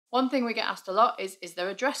One thing we get asked a lot is there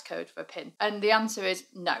a dress code for a pin? And the answer is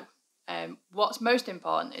no. What's most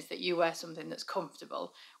important is that you wear something that's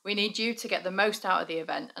comfortable. We need you to get the most out of the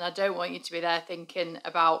event, and I don't want you to be there thinking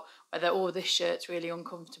about whether, oh, this shirt's really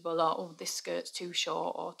uncomfortable, or oh, this skirt's too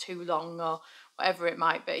short or too long, or whatever it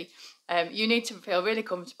might be. You need to feel really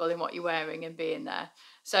comfortable in what you're wearing and being there.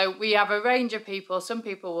 So we have a range of people. Some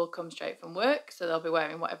people will come straight from work, so they'll be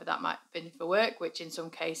wearing whatever that might be for work, which in some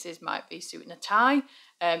cases might be suit and a tie.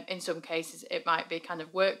 In some cases, it might be kind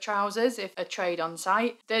of work trousers if a trade on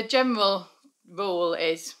site. The general rule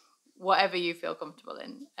is whatever you feel comfortable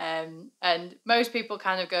in. And most people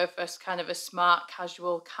kind of go for kind of a smart,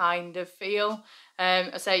 casual kind of feel.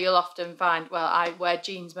 I say you'll often find, well, I wear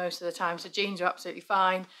jeans most of the time, so jeans are absolutely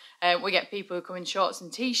fine. We get people who come in shorts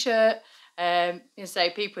and t-shirt. You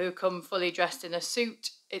say people who come fully dressed in a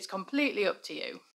suit. It's completely up to you.